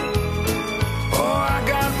 Oh, I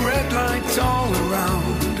got red lights all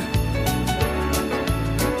around.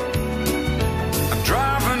 I'm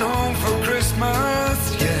driving home for Christmas,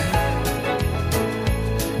 yeah.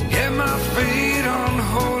 Get my feet on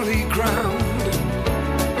holy ground.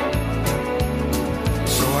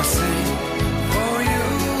 So I sing for you,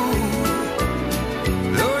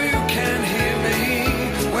 though you can't hear me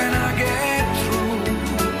when I get through.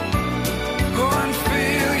 Go and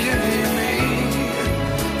feel you near me.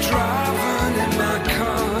 Driving in my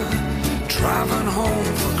car, driving home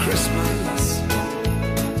for Christmas.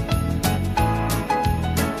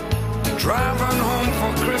 Driving home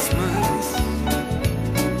for Christmas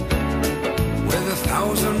with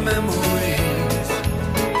 1,000 memories.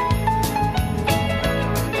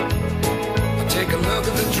 I take a look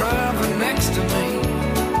at the driver next to me.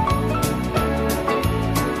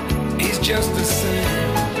 He's just the same.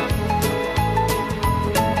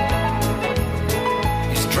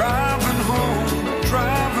 Driving home,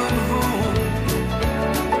 driving home,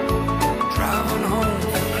 driving home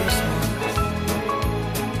for Christmas.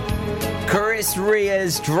 Chris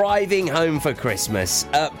Ria's Driving Home for Christmas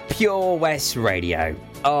at Pure West Radio.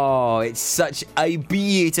 Oh, it's such a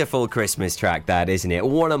beautiful Christmas track, that, isn't it?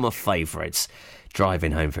 One of my favourites.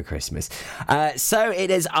 Driving home for Christmas. So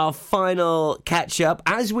it is our final catch-up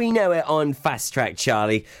as we know it on Fast Track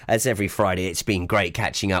Charlie. As every Friday, it's been great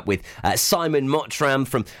catching up with Simon Mottram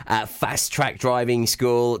from Fast Track Driving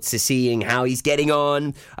School, to seeing how he's getting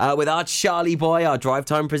on with our Charlie boy, our drive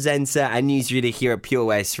time presenter and newsreader here at Pure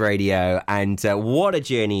West Radio. And what a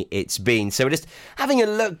journey it's been. So we're just having a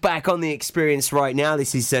look back on the experience right now.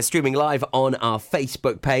 This is streaming live on our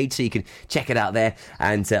Facebook page, so you can check it out there.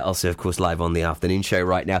 And also, of course, live on the afternoon show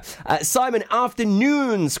right now. Simon,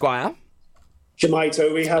 afternoon, Squire. Shemai,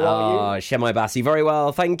 Toby, how are you? Shemai Bassi, very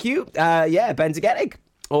well, thank you. Ben Zagetic,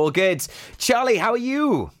 all good. Charlie, how are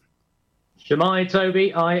you? Shemai,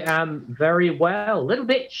 Toby, I am very well. A little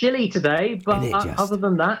bit chilly today, but other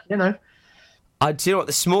than that, you know. Do you know what,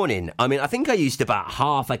 this morning, I think I used about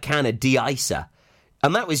half a can of de-icer.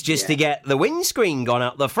 And that was just to get the windscreen gone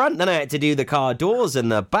out the front. Then I had to do the car doors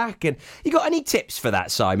and the back. And you got any tips for that,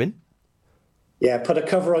 Simon? Yeah, put a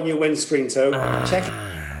cover on your windscreen, Toby. Check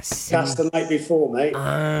cast the night before, mate.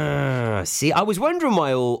 See, I was wondering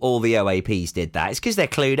why all the OAPs did that. It's because they're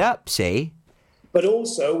clued up, see? But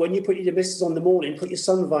also, when you put your misters on the morning, put your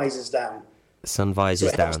sun visors down. Sun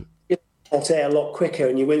visors down. Hot air a lot quicker,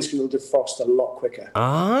 and your windscreen will defrost a lot quicker.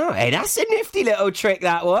 Hey, that's a nifty little trick,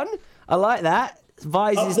 that one. I like that.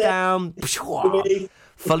 Visors down,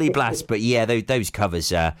 fully blast. But yeah, those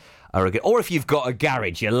covers are a good. Or if you've got a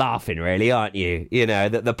garage, you're laughing, really, aren't you? You know,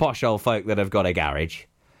 the posh old folk that have got a garage.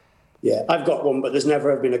 Yeah, I've got one, but there's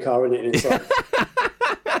never ever been a car in it inside.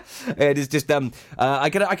 It is just I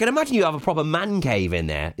can imagine you have a proper man cave in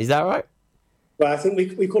there. Is that right? Well, I think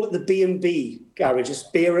we call it the B&B garage. It's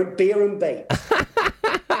beer and bait.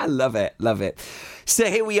 I love it. So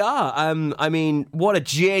here we are. What a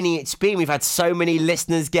journey it's been. We've had so many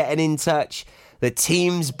listeners getting in touch. The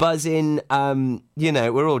team's buzzing.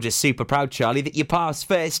 We're all just super proud, Charlie, that you passed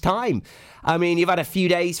first time. You've had a few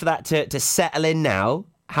days for that to settle in now.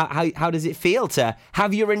 How does it feel to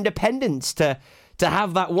have your independence, to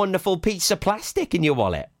have that wonderful piece of plastic in your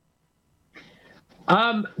wallet?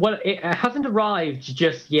 Well, it hasn't arrived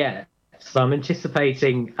just yet. So I'm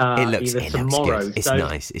anticipating either tomorrow. It's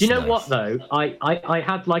nice. You know what, though? I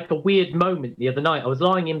had like a weird moment the other night. I was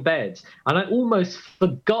lying in bed and I almost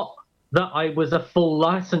forgot that I was a full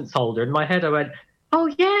license holder. In my head, I went,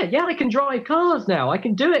 oh, yeah, I can drive cars now. I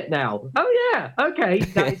can do it now. Oh, yeah, okay.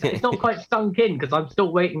 It's not quite sunk in because I'm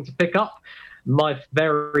still waiting to pick up my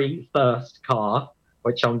very first car.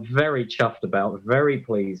 which I'm very chuffed about, very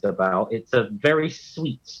pleased about. It's a very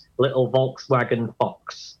sweet little Volkswagen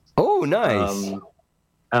Fox. Oh, nice.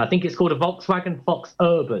 I think it's called a Volkswagen Fox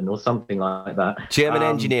Urban or something like that. German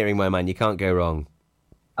engineering, my man. You can't go wrong.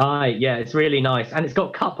 Yeah, it's really nice. And it's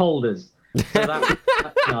got cup holders. So that's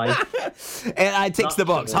nice. It ticks the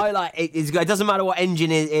box. Highlight. It doesn't matter what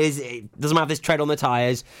engine it is. It doesn't have this tread on the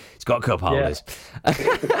tyres. It's got cup holders. Yeah.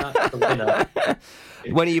 That's the winner.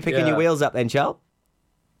 When are you picking your wheels up then, Charles?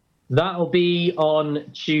 That'll be on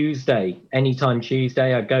Tuesday. Anytime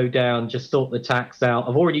Tuesday, I go down, just sort the tax out.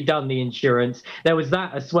 I've already done the insurance. There was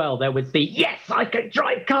that as well. There was the, yes, I can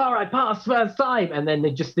drive car, I passed first time. And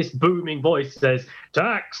then just this booming voice says,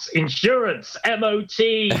 tax, insurance,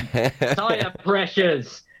 MOT, tyre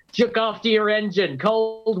pressures, look after your engine,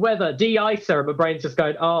 cold weather, de-icer. And my brain's just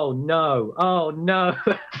going, oh, no.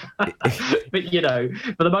 But, you know,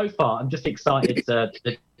 for the most part, I'm just excited to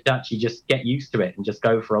actually just get used to it and just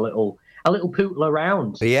go for a little pootle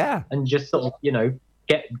around. Yeah. And just sort of, you know,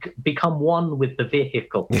 become one with the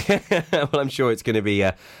vehicle. Well, I'm sure it's going to be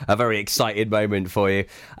a very exciting moment for you.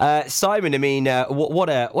 Simon, I mean, what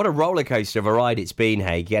a roller coaster of a ride it's been,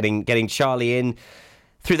 hey, getting Charlie in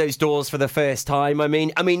through those doors for the first time. I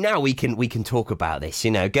mean, now we can talk about this, you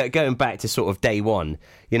know, going back to sort of day one,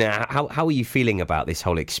 you know, how are you feeling about this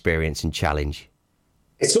whole experience and challenge?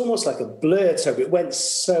 It's almost like a blur, Toby. It went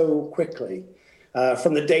so quickly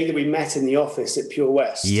from the day that we met in the office at Pure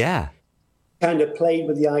West. Yeah. Kind of played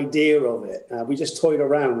with the idea of it. We just toyed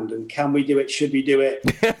around and can we do it? Should we do it?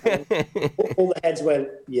 All the heads went,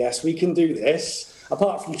 yes, we can do this.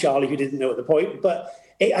 Apart from Charlie, who didn't know at the point. But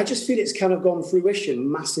I just feel it's kind of gone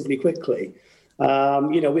fruition massively quickly.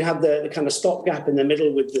 You know, we had the kind of stopgap in the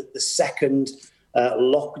middle with the second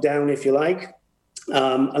lockdown, if you like.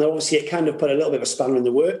 And obviously it kind of put a little bit of a spanner in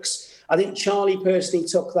the works. I think Charlie personally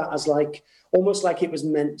took that as almost like it was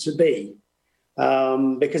meant to be,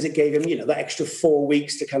 because it gave him, you know, that extra 4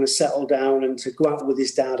 weeks to kind of settle down and to go out with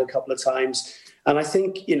his dad a couple of times. And I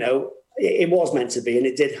think, you know, it was meant to be, and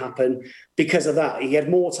it did happen because of that. He had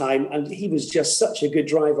more time, and he was just such a good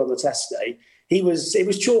driver on the test day. It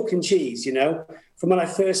was chalk and cheese, you know. From when I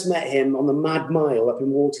first met him on the Mad Mile up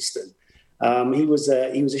in Waterston, he was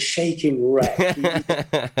a shaking wreck. He was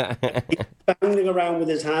banging around with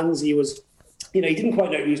his hands. He was, you know, he didn't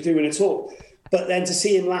quite know what he was doing at all. But then to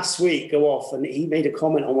see him last week go off, and he made a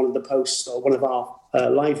comment on one of the posts or one of our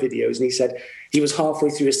live videos, and he said he was halfway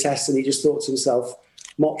through his test and he just thought to himself,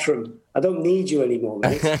 Mottram, I don't need you anymore,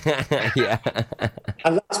 mate. Yeah.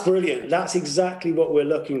 And that's brilliant. That's exactly what we're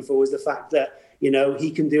looking for, is the fact that, you know,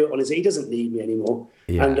 he can do it on his own. He doesn't need me anymore.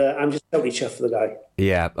 Yeah. And I'm just totally chuffed for the guy.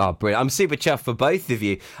 Yeah. Oh, brilliant. I'm super chuffed for both of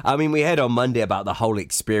you. I mean, we heard on Monday about the whole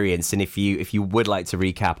experience, and if you would like to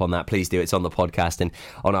recap on that, please do. It's on the podcast and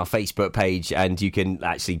on our Facebook page, and you can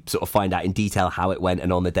actually sort of find out in detail how it went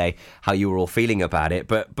and on the day how you were all feeling about it.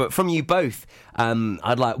 But from you both,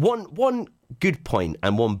 I'd like one good point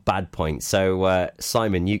and one bad point. So,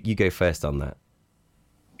 Simon, you go first on that.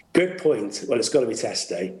 Good point. Well, it's got to be test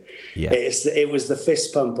day. Yeah. It was the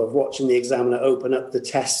fist pump of watching the examiner open up the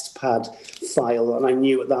test pad file, and I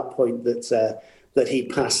knew at that point that he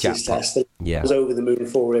passed his test. And it was over the moon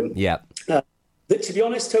for him. Yeah. But to be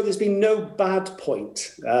honest, Toby, there's been no bad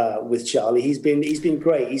point with Charlie. He's been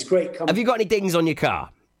great. He's great company. Have you got any dings on your car?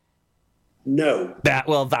 No.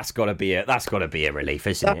 That's got to be a relief,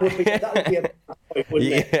 isn't that it? That would be a bad point,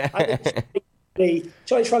 wouldn't it? I think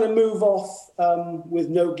Charlie trying to move off with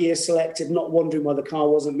no gear selected, not wondering why the car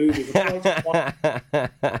wasn't moving. Looked at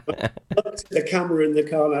the camera in the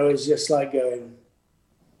car, and I was just like going,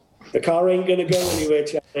 the car ain't going to go anywhere,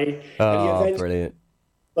 Charlie. Oh, brilliant.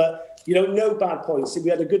 But, you know, no bad points. We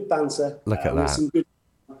had a good banter. Look at that.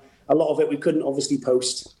 A lot of it we couldn't obviously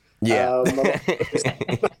post. Yeah.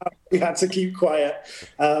 We had to keep quiet.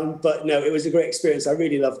 But no, it was a great experience. I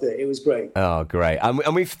really loved it. It was great. Oh, great.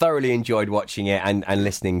 And we've thoroughly enjoyed watching it and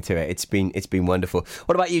listening to it. It's been wonderful.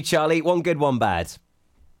 What about you, Charlie? One good, one bad?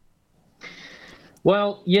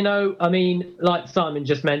 Well, you know, I mean, like Simon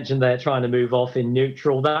just mentioned, they're trying to move off in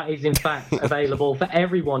neutral. That is, in fact, available for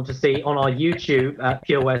everyone to see on our YouTube at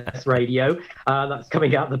Pure West Radio. That's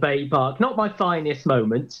coming out the Bay Park. Not my finest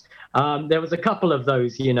moments. There was a couple of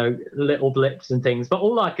those, you know, little blips and things, but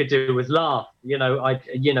all I could do was laugh. I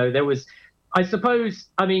suppose,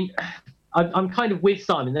 I mean, I'm kind of with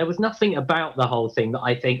Simon. There was nothing about the whole thing that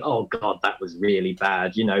I think, oh, God, that was really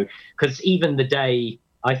bad, you know, because even the day,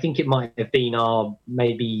 I think it might have been our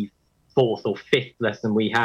maybe 4th or 5th lesson we had.